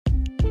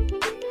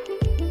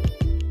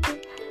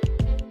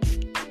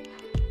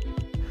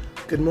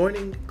Good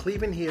morning,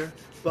 Cleveland here.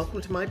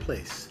 Welcome to my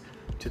place.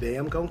 Today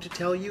I'm going to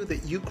tell you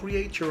that you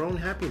create your own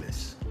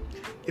happiness.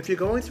 If you're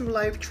going through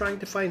life trying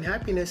to find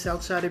happiness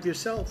outside of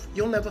yourself,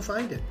 you'll never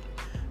find it,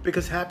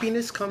 because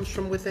happiness comes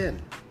from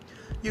within.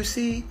 You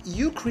see,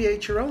 you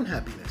create your own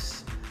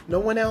happiness. No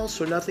one else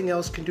or nothing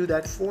else can do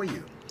that for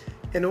you.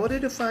 In order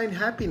to find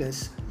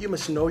happiness, you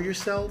must know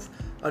yourself,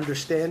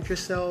 understand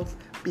yourself,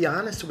 be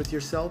honest with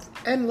yourself,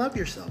 and love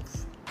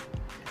yourself.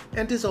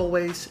 And as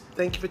always,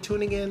 thank you for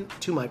tuning in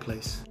to my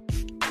place.